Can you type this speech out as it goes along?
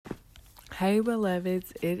Hey,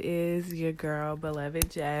 beloveds, it is your girl, Beloved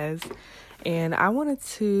Jazz, and I wanted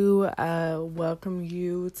to welcome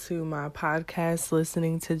you to my podcast,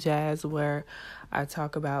 Listening to Jazz, where I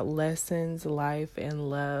talk about lessons, life, and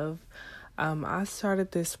love. I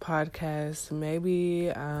started this podcast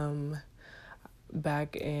maybe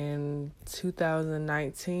back in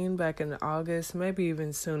 2019, back in August, maybe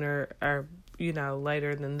even sooner or,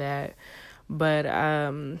 later than that. But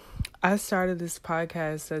I started this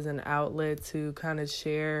podcast as an outlet to kind of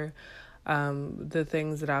share the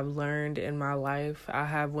things that I've learned in my life. I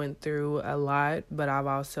have went through a lot, but I've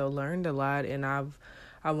also learned a lot, and I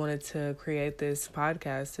wanted to create this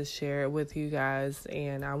podcast to share it with you guys.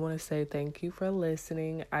 And I want to say thank you for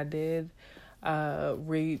listening. I did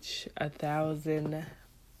reach 1,000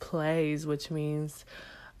 plays, which means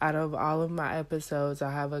out of all of my episodes,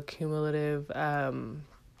 I have a cumulative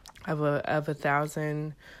of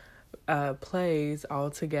 1,000 plays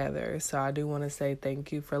all together. So I do want to say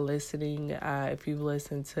thank you for listening. If you're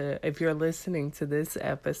listening to this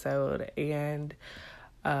episode and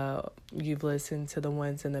you've listened to the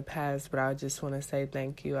ones in the past, but I just want to say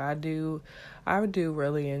thank you. I do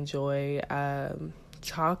really enjoy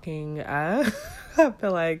talking. I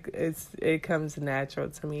feel like it comes natural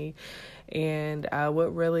to me. And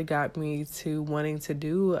what really got me to wanting to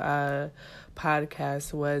do a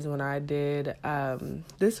podcast was when I did,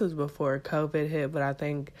 this was before COVID hit, but I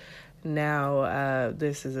think now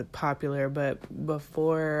this is popular, but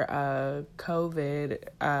before COVID,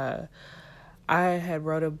 I had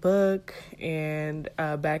wrote a book and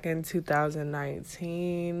back in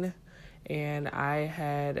 2019, and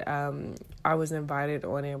I was invited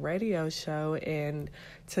on a radio show, and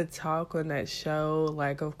to talk on that show,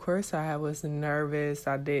 like, of course I was nervous.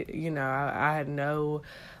 I did, I had no,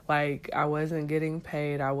 I wasn't getting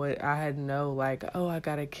paid. I had no, I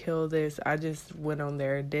gotta kill this. I just went on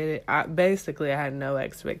there and did it. I had no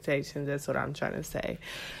expectations. That's what I'm trying to say.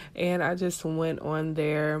 And I just went on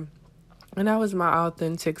there, and I was my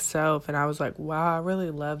authentic self, and I was like, wow, I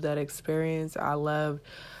really loved that experience. I loved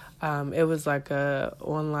it was like a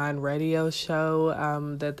online radio show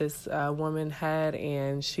that this woman had,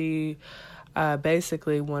 and she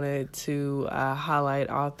basically wanted to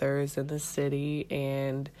highlight authors in the city.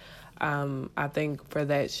 And I think for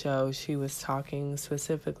that show, she was talking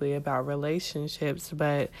specifically about relationships,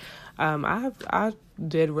 but I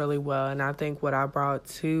did really well. And I think what I brought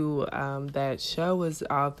to that show was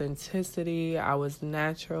authenticity. I was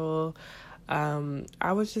natural.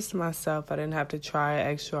 I was just myself. I didn't have to try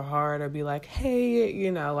extra hard or be like,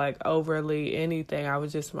 hey, overly anything. I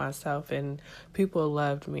was just myself, and people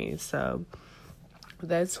loved me. So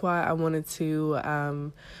that's why I wanted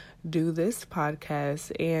to do this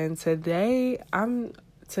podcast. And today I'm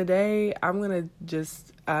going to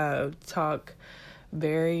just talk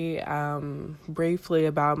very briefly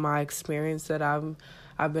about my experience that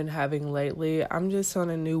I've been having lately. I'm just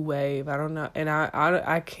on a new wave. I don't know, and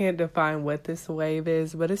I can't define what this wave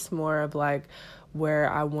is, but it's more of like where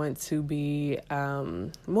I want to be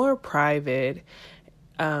more private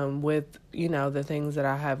with the things that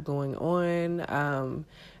I have going on,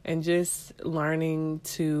 and just learning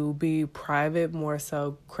to be private, more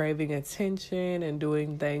so craving attention and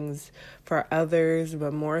doing things for others,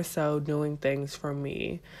 but more so doing things for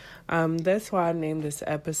me. That's why I named this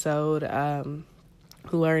episode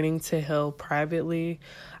Learning to Heal Privately.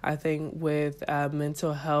 I think with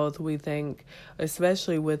mental health, we think,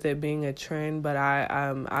 especially with it being a trend, but I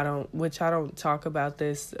don't talk about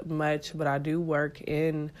this much, but I do work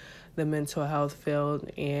in the mental health field,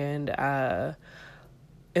 and I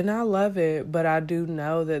love it. But I do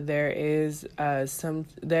know that there is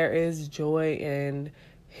joy in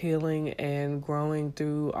healing and growing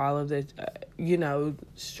through all of the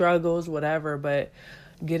struggles, whatever, but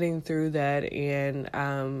getting through that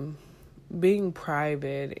and being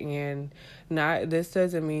private, and this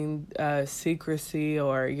doesn't mean secrecy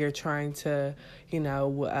or you're trying to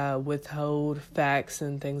withhold facts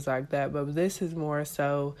and things like that, but this is more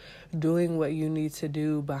so doing what you need to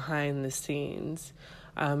do behind the scenes.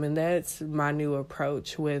 And that's my new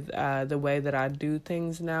approach with the way that I do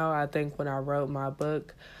things now. I think when I wrote my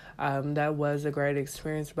book, that was a great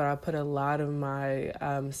experience, but I put a lot of my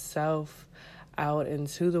self out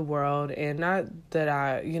into the world, and not that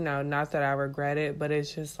I regret it, but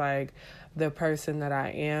it's just like the person that I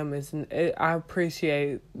am I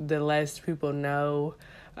appreciate the less people know,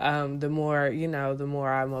 the more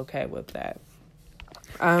I'm okay with that.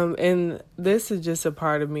 And this is just a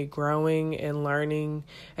part of me growing and learning,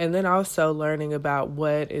 and then also learning about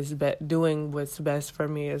what is doing what's best for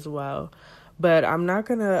me as well. but I'm not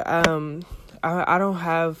gonna I don't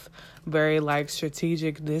have very like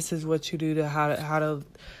strategic, this is what you do to how to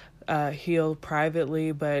heal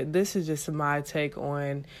privately, but this is just my take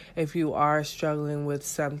on if you are struggling with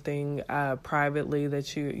something privately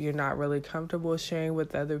that you're not really comfortable sharing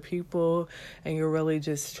with other people, and you're really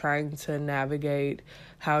just trying to navigate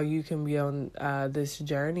how you can be on this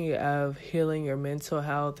journey of healing your mental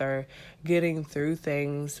health or getting through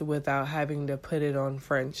things without having to put it on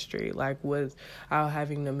Front Street, like without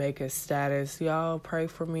having to make a status, y'all pray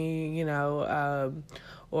for me,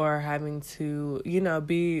 or having to,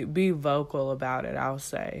 be vocal about it, I'll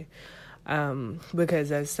say. Because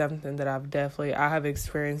that's something that I have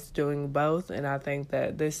experienced doing both, and I think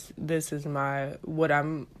that this is what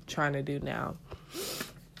I'm trying to do now.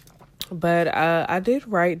 But I did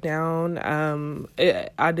write down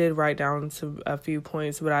some a few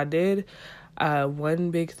points, but I did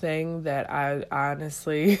one big thing that I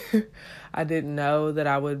honestly I didn't know that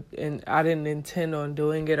I would, and I didn't intend on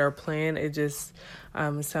doing it or plan. It just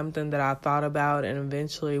something that I thought about, and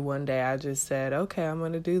eventually one day I just said, okay, I'm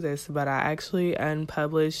going to do this. But I actually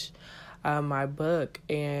unpublished my book,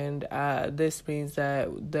 and this means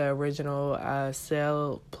that the original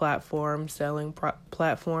selling platform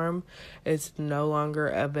is no longer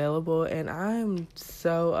available, and I'm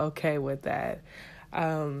so okay with that.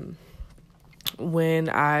 When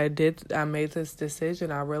I made this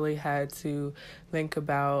decision, I really had to think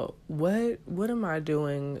about what am I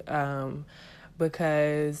doing,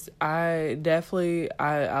 because I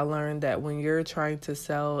learned that when you're trying to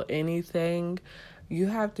sell anything, you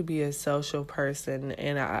have to be a social person.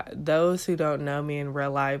 And those who don't know me in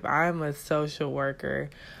real life, I'm a social worker,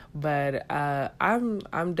 but I'm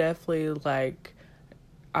definitely like,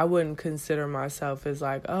 I wouldn't consider myself as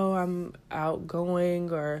like, oh, I'm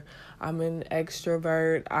outgoing or I'm an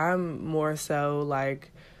extrovert. I'm more so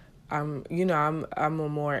like, I'm a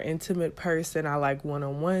more intimate person. I like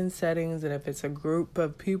one-on-one settings, and if it's a group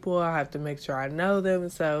of people, I have to make sure I know them.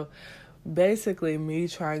 So basically, me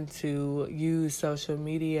trying to use social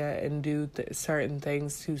media and do certain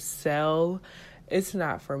things to sell, it's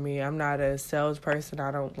not for me. I'm not a salesperson.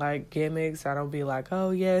 I don't like gimmicks. I don't be like,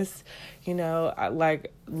 oh, yes.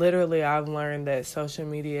 Literally, I've learned that social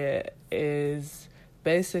media is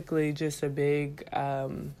basically just a big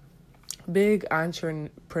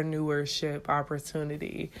entrepreneurship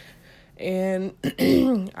opportunity. And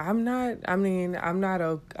I'm not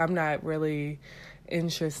really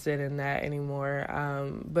interested in that anymore,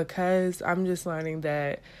 because I'm just learning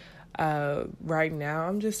that right now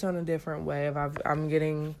I'm just on a different wave. I'm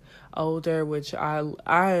getting older, which I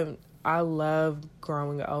love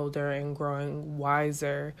growing older and growing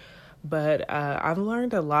wiser, but I've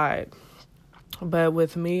learned a lot. But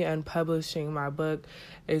with me unpublishing my book,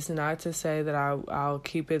 it's not to say that I'll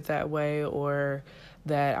keep it that way or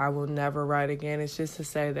that I will never write again. It's just to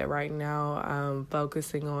say that right now I'm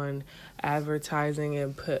focusing on advertising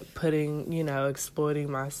and exploiting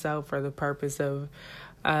myself for the purpose of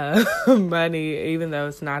money. Even though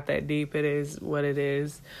it's not that deep, it is what it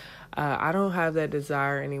is. I don't have that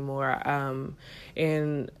desire anymore.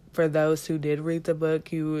 And for those who did read the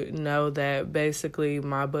book, you know that basically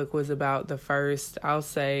my book was about the first, I'll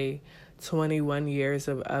say, 21 years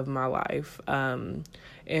of my life. And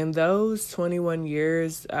those 21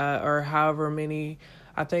 years, or however many,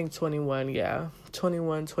 I think 21,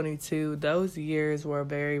 22, those years were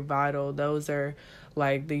very vital. Those are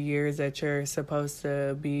like the years that you're supposed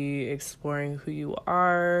to be exploring who you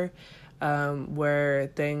are, where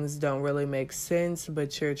things don't really make sense,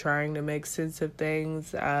 but you're trying to make sense of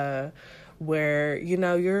things, where,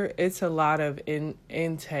 it's a lot of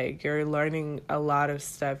intake. You're learning a lot of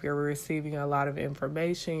stuff. You're receiving a lot of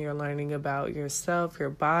information. You're learning about yourself, your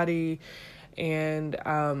body. And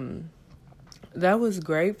that was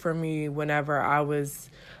great for me whenever I was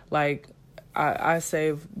like, I say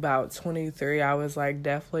about 23, I was like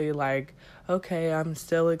definitely like, okay, I'm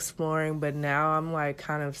still exploring, but now I'm like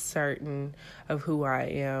kind of certain of who I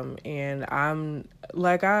am. And I'm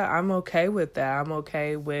like, I'm okay with that. I'm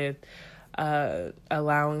okay with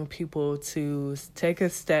allowing people to take a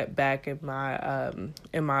step back in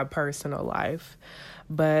my personal life.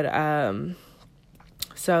 But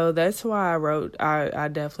so that's why I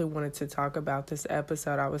definitely wanted to talk about this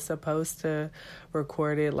episode. I was supposed to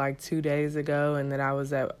record it like 2 days ago, and then I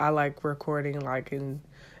like recording like in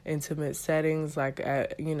intimate settings, like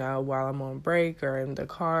while I'm on break or in the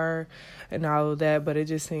car and all of that, but it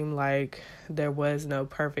just seemed like there was no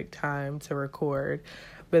perfect time to record.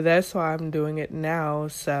 But that's why I'm doing it now.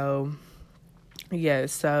 So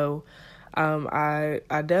I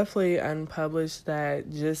definitely unpublished that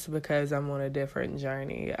just because I'm on a different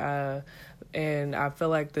journey. And I feel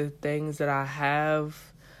like the things that I have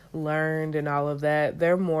learned and all of that,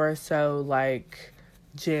 they're more so like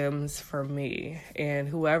gems for me. And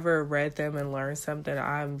whoever read them and learned something,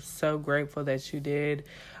 I'm so grateful that you did.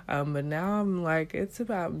 But now I'm like, it's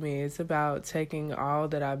about me. It's about taking all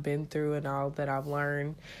that I've been through and all that I've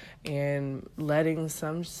learned and letting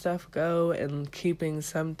some stuff go and keeping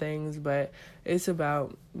some things. But it's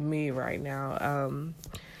about me right now.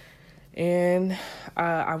 And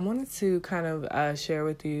I wanted to kind of share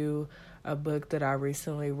with you a book that I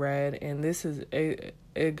recently read, and this is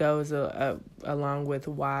it goes along with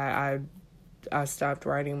why I stopped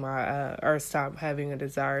writing my or stopped having a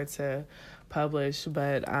desire to publish.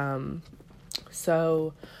 But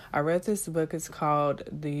so I read this book. It's called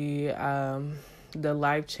the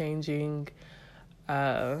life-changing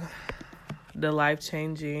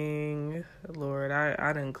Lord,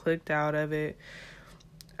 I done clicked out of it.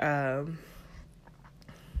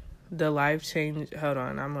 The life change. Hold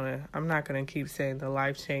on, I'm not gonna keep saying the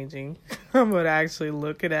life changing. I'm gonna actually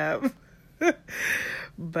look it up.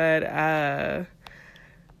 But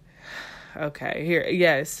okay, here,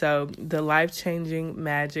 yes. So the life changing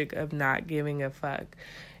magic of not giving a fuck,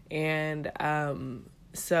 and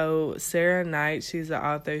so Sarah Knight, she's the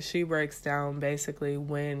author. She breaks down basically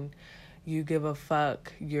when you give a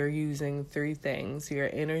fuck, you're using three things: your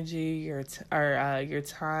energy, your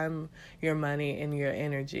time, your money, and your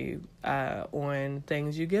energy on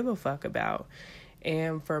things you give a fuck about.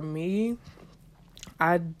 And for me,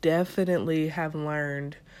 I definitely have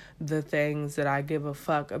learned the things that I give a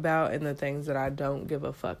fuck about and the things that I don't give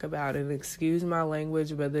a fuck about. And excuse my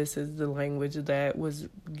language, but this is the language that was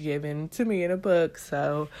given to me in a book.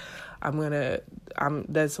 So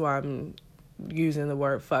that's why I'm using the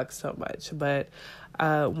word fuck so much. But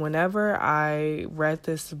whenever I read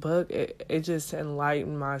this book, it just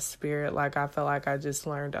enlightened my spirit. Like, I felt like I just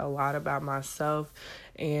learned a lot about myself,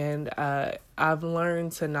 and I've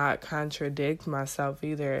learned to not contradict myself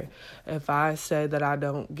either. If I say that I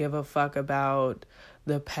don't give a fuck about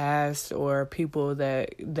the past or people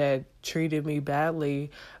that treated me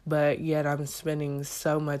badly, but yet I'm spending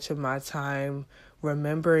so much of my time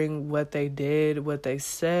remembering what they did, what they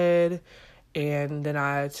said, and then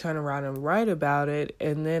I turn around and write about it,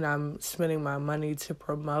 and then I'm spending my money to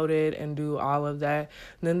promote it and do all of that,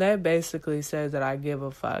 then that basically says that I give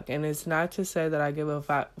a fuck. And it's not to say that I give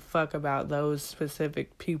a fuck about those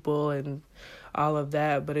specific people and all of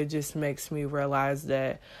that, but it just makes me realize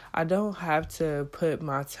that I don't have to put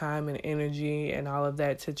my time and energy and all of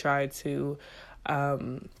that to try to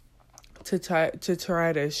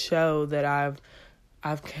try to show that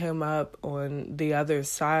I've come up on the other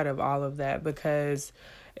side of all of that. Because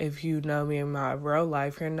if you know me in my real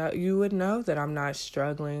life, you would know that I'm not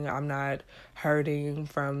struggling. I'm not hurting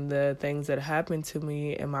from the things that happened to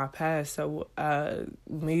me in my past. So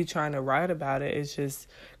me trying to write about it is just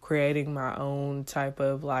creating my own type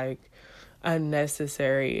of like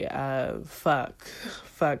unnecessary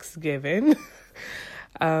fucks given.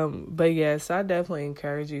 But yes, I definitely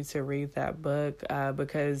encourage you to read that book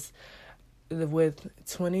because with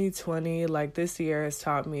 2020, like, this year has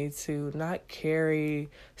taught me to not carry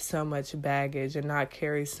so much baggage and not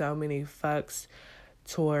carry so many fucks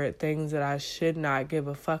toward things that I should not give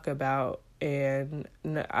a fuck about. And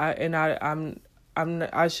I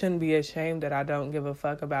shouldn't be ashamed that I don't give a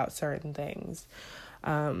fuck about certain things.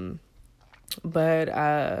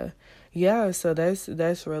 Yeah, so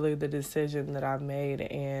that's really the decision that I've made.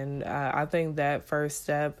 And I think that first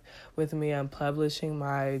step with me publishing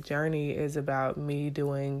my journey is about me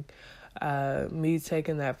doing, me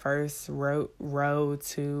taking that first road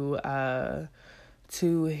to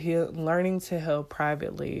heal, learning to heal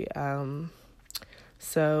privately.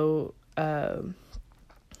 So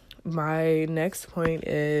my next point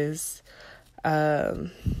is, yeah,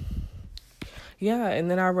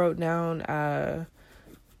 and then I wrote down,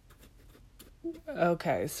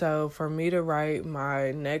 okay, so for me to write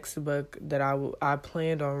my next book that I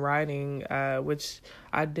planned on writing, which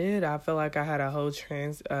I did, I feel like I had a whole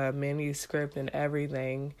manuscript and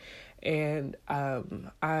everything, and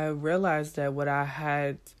I realized that what I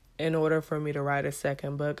had, in order for me to write a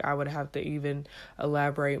second book, I would have to even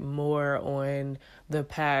elaborate more on the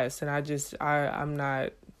past, and I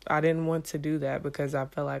didn't want to do that because I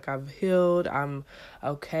feel like I've healed, I'm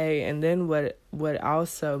okay. And then what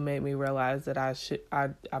also made me realize that I'm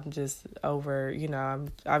just over,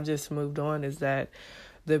 I've just moved on, is that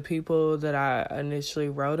the people that I initially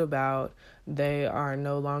wrote about, they are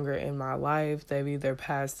no longer in my life. They've either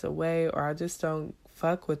passed away or I just don't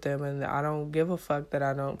fuck with them, and I don't give a fuck that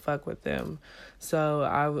I don't fuck with them. So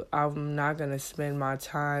I'm not going to spend my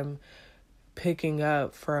time picking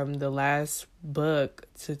up from the last book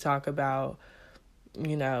to talk about,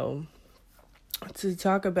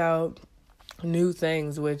 new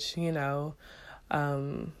things, which, even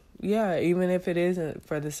if it isn't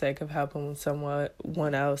for the sake of helping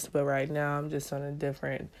someone else, but right now I'm just on a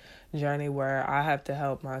different journey where I have to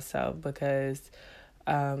help myself because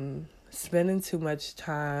spending too much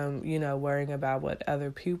time, worrying about what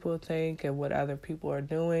other people think and what other people are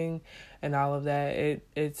doing and all of that,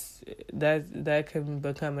 that can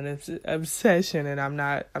become an obsession, and I'm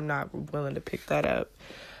not willing to pick that up.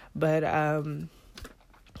 But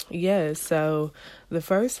so the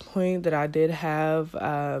first point that I did have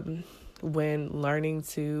when learning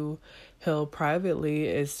to heal privately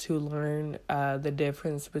is to learn the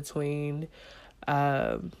difference between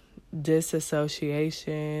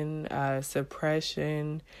disassociation,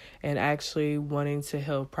 suppression, and actually wanting to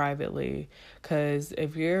heal privately. Because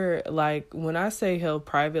if you're when I say heal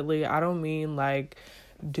privately, I don't mean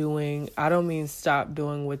stop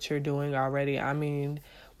doing what you're doing already. I mean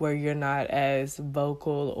where you're not as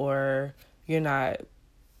vocal, or you're not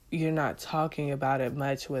talking about it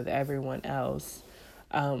much with everyone else.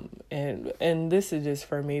 And this is just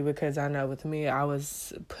for me, because I know with me, I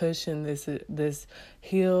was pushing this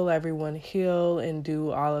heal, everyone heal, and do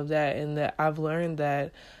all of that. And that I've learned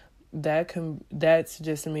that's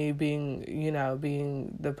just me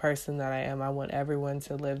being the person that I am. I want everyone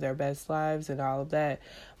to live their best lives and all of that.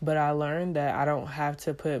 But I learned that I don't have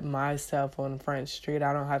to put myself on Front Street.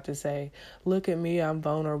 I don't have to say, look at me, I'm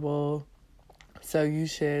vulnerable, so you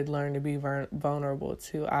should learn to be vulnerable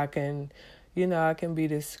too. I can be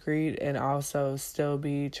discreet and also still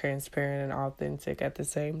be transparent and authentic at the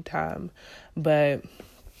same time. But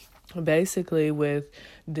basically with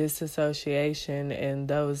disassociation and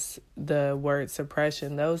the word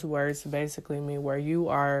suppression, those words basically mean where you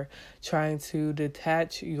are trying to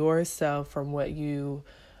detach yourself from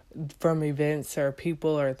from events or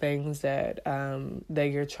people or things that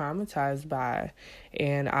you're traumatized by.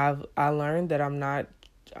 And I learned that I'm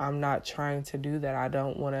not trying to do that. I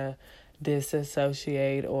don't want to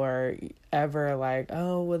disassociate or ever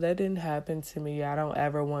oh, well, that didn't happen to me. I don't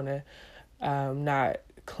ever want to not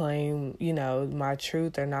claim, my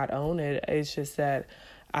truth or not own it. It's just that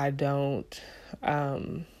I don't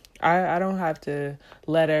I don't have to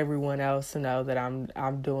let everyone else know that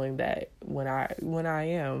I'm doing that when I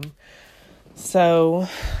am. So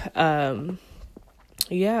and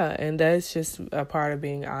that's just a part of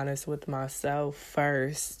being honest with myself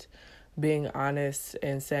first. Being honest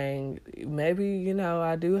and saying, maybe,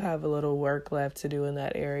 I do have a little work left to do in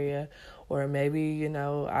that area, or maybe,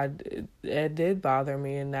 it did bother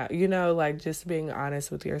me, and now, just being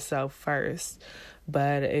honest with yourself first.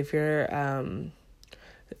 But if you're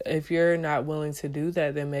not willing to do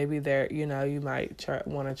that, then maybe you might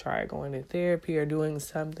want to try going to therapy or doing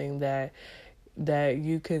something that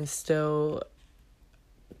you can still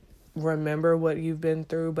remember what you've been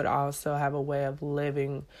through, but also have a way of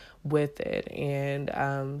living with it. And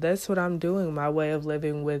that's what I'm doing. My way of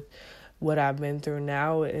living with what I've been through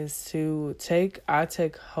now is to take a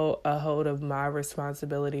hold of my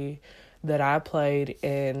responsibility that I played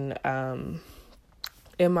in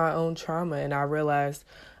my own trauma. And I realized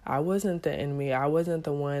I wasn't the enemy. I wasn't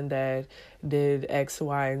the one that did X,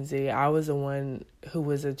 Y, and Z. I was the one who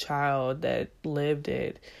was a child that lived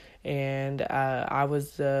it. And I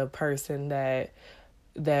was the person that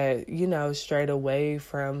strayed away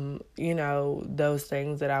from, those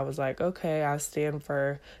things that I was like, okay, I stand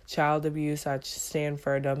for child abuse. I stand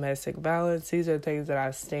for domestic violence. These are things that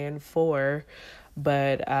I stand for.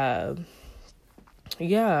 But, I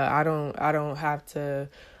don't have to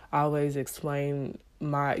always explain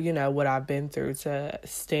my, what I've been through to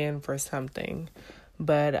stand for something.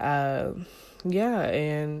 But, and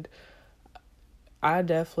I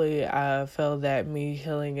definitely feel that me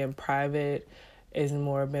healing in private is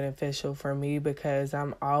more beneficial for me, because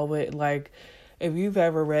I'm always if you've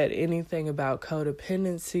ever read anything about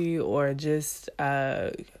codependency, or just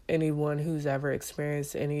anyone who's ever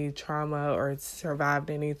experienced any trauma or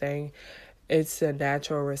survived anything, it's a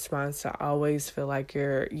natural response to always feel like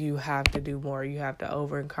you have to do more, you have to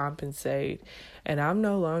overcompensate. And I'm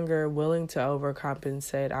no longer willing to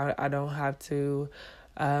overcompensate. I don't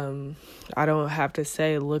have to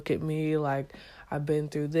say, look at me, I've been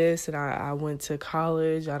through this and I went to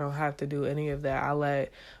college. I don't have to do any of that. I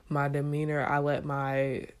let my demeanor, I let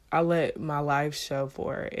my life show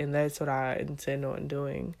for it. And that's what I intend on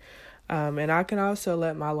doing. And I can also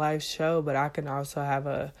let my life show, but I can also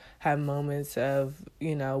have moments of,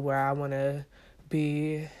 where I want to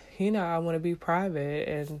be, private,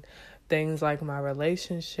 and things like my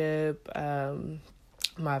relationship,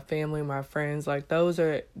 my family, my friends, like those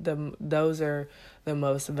are the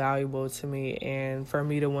most valuable to me. And for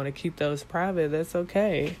me to want to keep those private, that's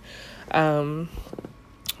okay. Um,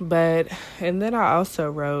 but, and then I also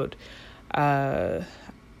wrote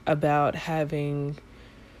about having,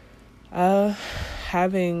 I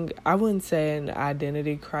wouldn't say an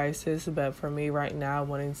identity crisis, but for me right now,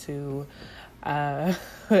 wanting to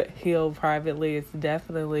heal privately, it's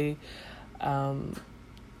definitely a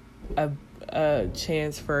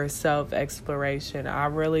chance for self-exploration. I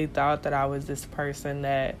really thought that I was this person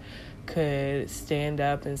that could stand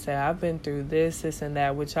up and say, I've been through this and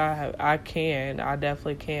that, which I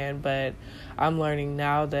definitely can, but I'm learning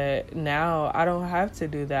now that now I don't have to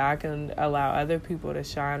do that. I can allow other people to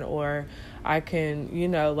shine, or I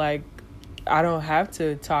can, like, I don't have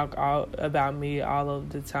to talk all about me all of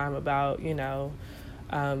the time about,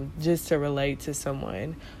 just to relate to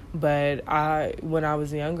someone. But when I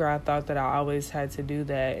was younger, I thought that I always had to do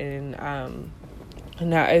that. And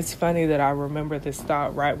now it's funny that I remember this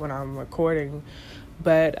thought right when I'm recording.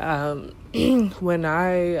 But when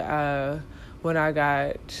I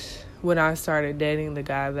started dating the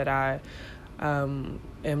guy that I am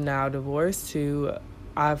now divorced to,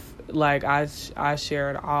 I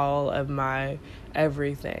shared all of my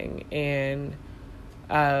everything, and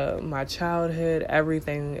my childhood,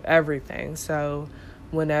 everything. So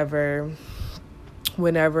whenever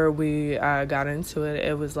we got into it,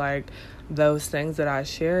 it was like those things that I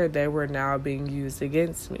shared, they were now being used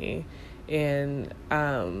against me. And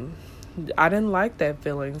I didn't like that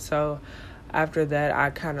feeling. So after that, I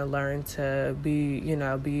kind of learned to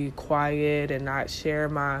be quiet and not share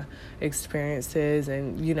my experiences,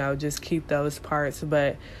 and, just keep those parts.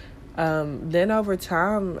 But then over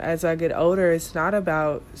time, as I get older, it's not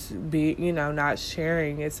about not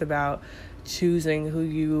sharing. It's about choosing who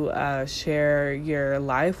you share your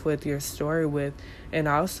life with, your story with, and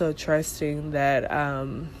also trusting that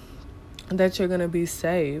that you're going to be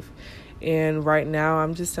safe. And right now,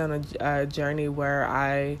 I'm just on a journey where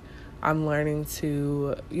I'm learning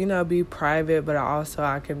to, be private, but also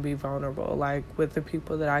I can be vulnerable, like with the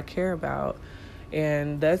people that I care about.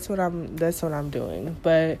 And that's what I'm doing.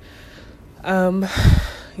 But I'm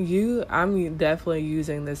definitely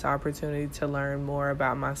using this opportunity to learn more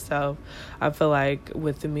about myself. I feel like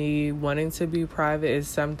with me wanting to be private is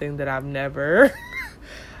something that I've never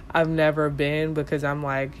been, because I'm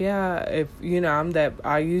like, yeah, if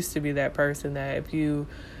I used to be that person that if you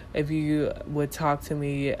would talk to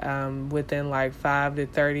me within like 5 to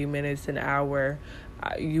 30 minutes, an hour,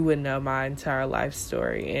 you would know my entire life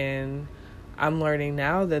story. And I'm learning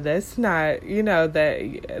now that that's not,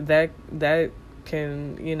 that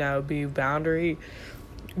can, be boundary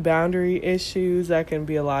issues. That can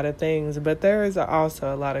be a lot of things, but there is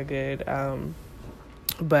also a lot of good,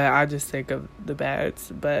 but I just think of the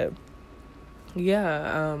bads. But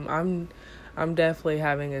yeah, I'm definitely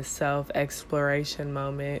having a self-exploration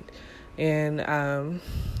moment, and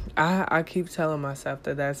I keep telling myself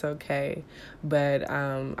that that's okay. But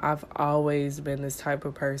I've always been this type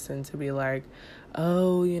of person to be like,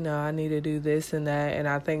 oh, I need to do this and that. And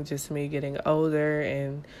I think just me getting older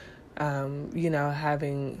and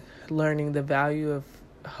learning the value of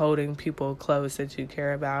holding people close that you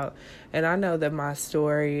care about. And I know that my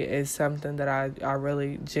story is something that I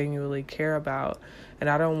really genuinely care about, and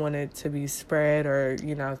I don't want it to be spread or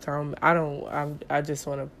thrown. I just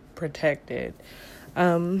want to protect it.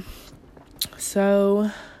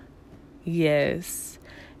 So yes.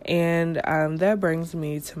 And that brings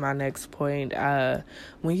me to my next point.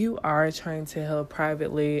 When you are trying to heal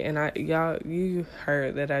privately, and you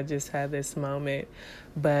heard that I just had this moment,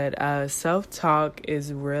 but self-talk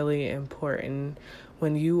is really important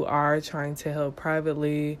when you are trying to heal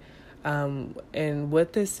privately. And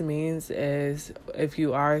what this means is, if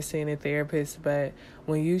you are seeing a therapist, but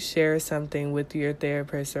when you share something with your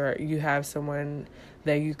therapist, or you have someone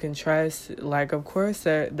that you can trust, like, of course,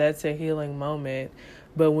 that's a healing moment.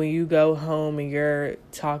 But when you go home and you're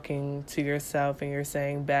talking to yourself and you're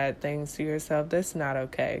saying bad things to yourself, that's not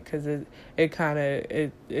okay, because it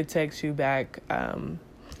takes you back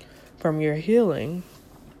from your healing.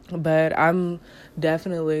 But I'm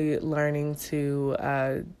definitely learning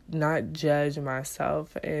to not judge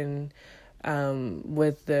myself, and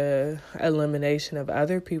with the elimination of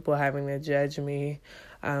other people having to judge me,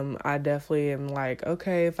 I definitely am like,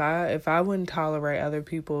 okay, if I wouldn't tolerate other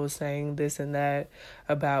people saying this and that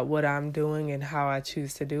about what I'm doing and how I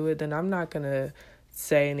choose to do it, then I'm not going to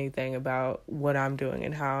say anything about what I'm doing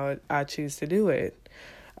and how I choose to do it.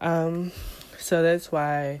 so that's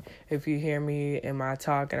why if you hear me in my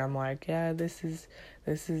talk and I'm like, yeah, this is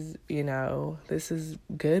this is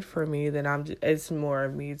good for me, then it's more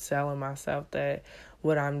of me telling myself that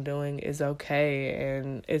what I'm doing is okay,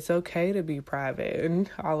 and it's okay to be private and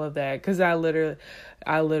all of that. Because I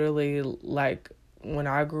literally, like, when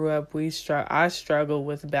I grew up, I struggled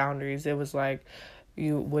with boundaries. It was like,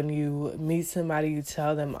 when you meet somebody, you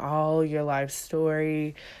tell them all your life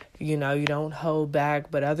story. You don't hold back,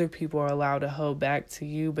 but other people are allowed to hold back to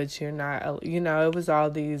you, but you're not. It was all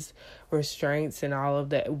these restraints and all of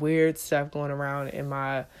that weird stuff going around in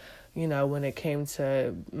my, when it came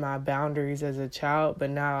to my boundaries as a child.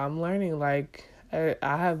 But now I'm learning, like, I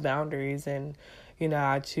have boundaries, and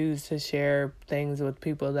I choose to share things with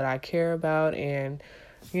people that I care about, and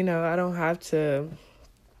I don't have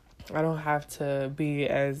to be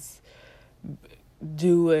as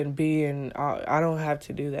do and be, and I don't have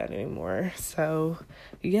to do that anymore. So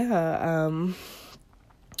yeah,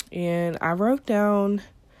 and I wrote down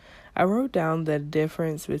the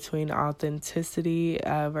difference between authenticity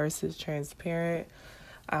versus transparent.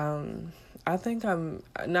 I think I'm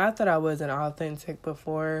not that I wasn't authentic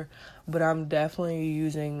before, but I'm definitely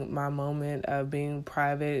using my moment of being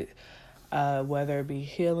private, whether it be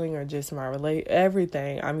healing or just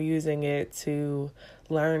everything. I'm using it to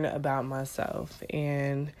learn about myself.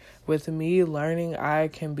 And with me learning, I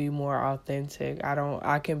can be more authentic.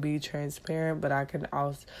 I can be transparent, but I can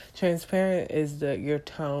also, transparent is your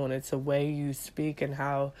tone. It's the way you speak and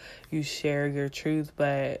how you share your truth.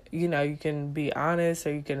 But, you can be honest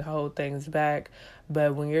or you can hold things back.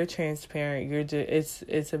 But when you're transparent,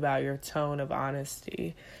 it's about your tone of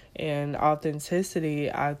honesty. And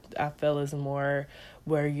authenticity, I feel, is more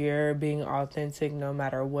where you're being authentic no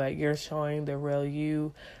matter what. You're showing the real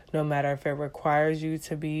you, no matter if it requires you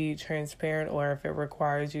to be transparent or if it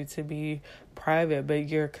requires you to be private. But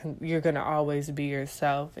you're going to always be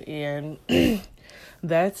yourself. And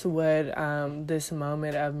that's what this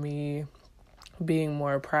moment of me being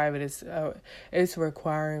more private is. It's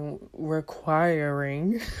requiring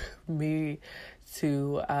me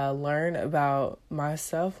to learn about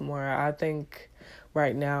myself more. I think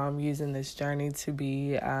right now I'm using this journey to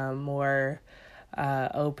be more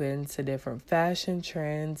open to different fashion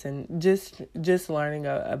trends, and just learning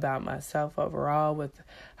about myself overall with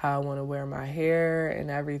how I want to wear my hair and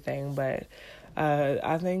everything. But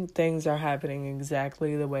I think things are happening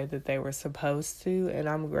exactly the way that they were supposed to, and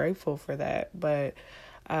I'm grateful for that. But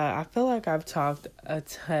I feel like I've talked a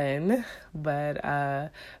ton,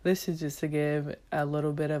 but this is just to give a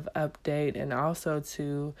little bit of update, and also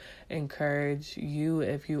to encourage you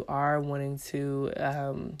if you are wanting to,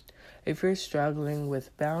 if you're struggling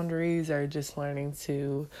with boundaries or just learning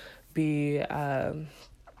to be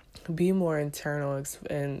more internal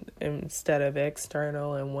and instead of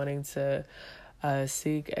external, and wanting to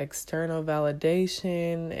seek external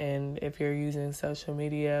validation, and if you're using social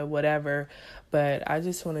media, whatever. But I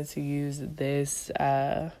just wanted to use this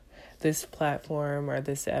platform or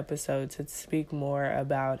this episode to speak more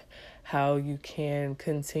about how you can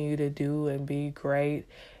continue to do and be great,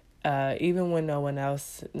 even when no one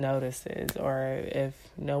else notices, or if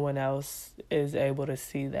no one else is able to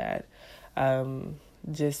see that.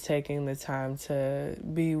 Just taking the time to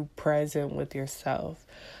be present with yourself.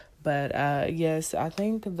 But yes, I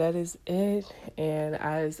think that is it. And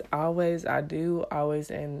as always, I do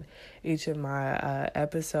always end each of my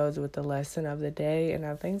episodes with the lesson of the day. And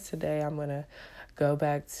I think today I'm gonna go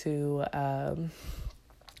back to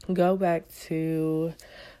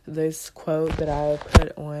this quote that I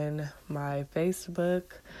put on my Facebook.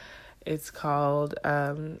 It's called,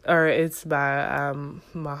 it's by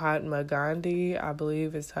Mahatma Gandhi, I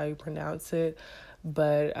believe is how you pronounce it.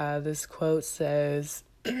 But this quote says,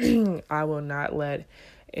 I will not let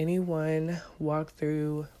anyone walk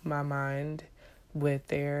through my mind with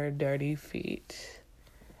their dirty feet.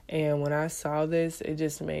 And when I saw this, it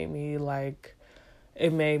just made me like,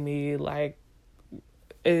 it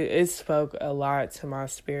spoke a lot to my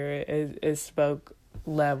spirit. It spoke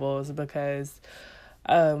levels, because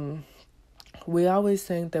we always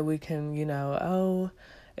think that we can,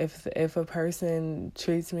 if a person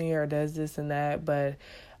treats me or does this and that, but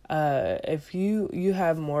if you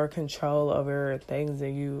have more control over things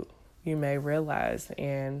than you may realize.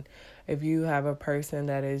 And if you have a person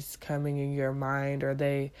that is coming in your mind, or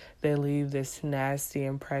they leave this nasty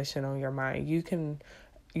impression on your mind, you can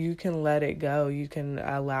let it go. You can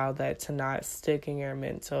allow that to not stick in your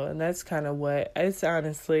mental. And that's kind of it's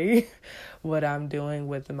honestly what I'm doing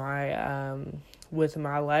with my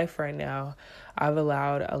life right now. I've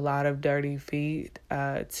allowed a lot of dirty feet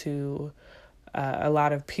to a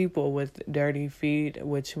lot of people with dirty feet,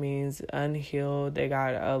 which means unhealed. They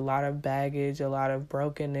got a lot of baggage, a lot of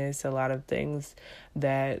brokenness, a lot of things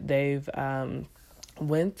that they've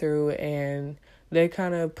went through, and they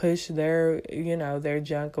kind of push their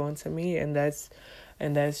junk onto me, and that's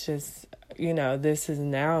just, this is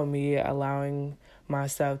now me allowing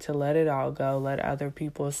myself to let it all go, let other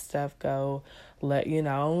people's stuff go,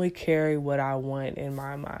 only carry what I want in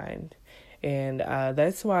my mind. And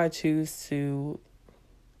that's why I choose to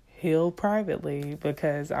heal privately,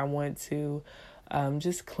 because I want to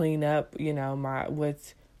just clean up,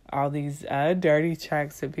 with all these dirty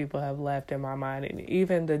tracks that people have left in my mind, and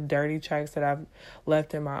even the dirty tracks that I've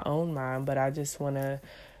left in my own mind. But I just want to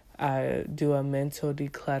do a mental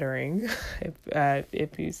decluttering,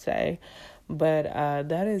 if you say. But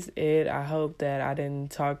that is it. I hope that I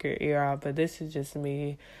didn't talk your ear off, but this is just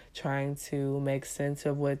me trying to make sense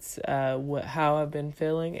of how I've been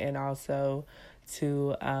feeling, and also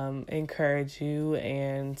to encourage you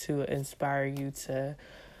and to inspire you to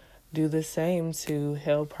do the same, to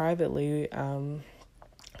heal privately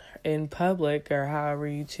in public, or however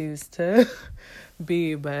you choose to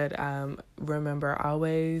be. But remember,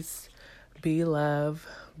 always be loved,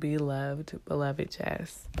 beloved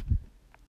Jazz.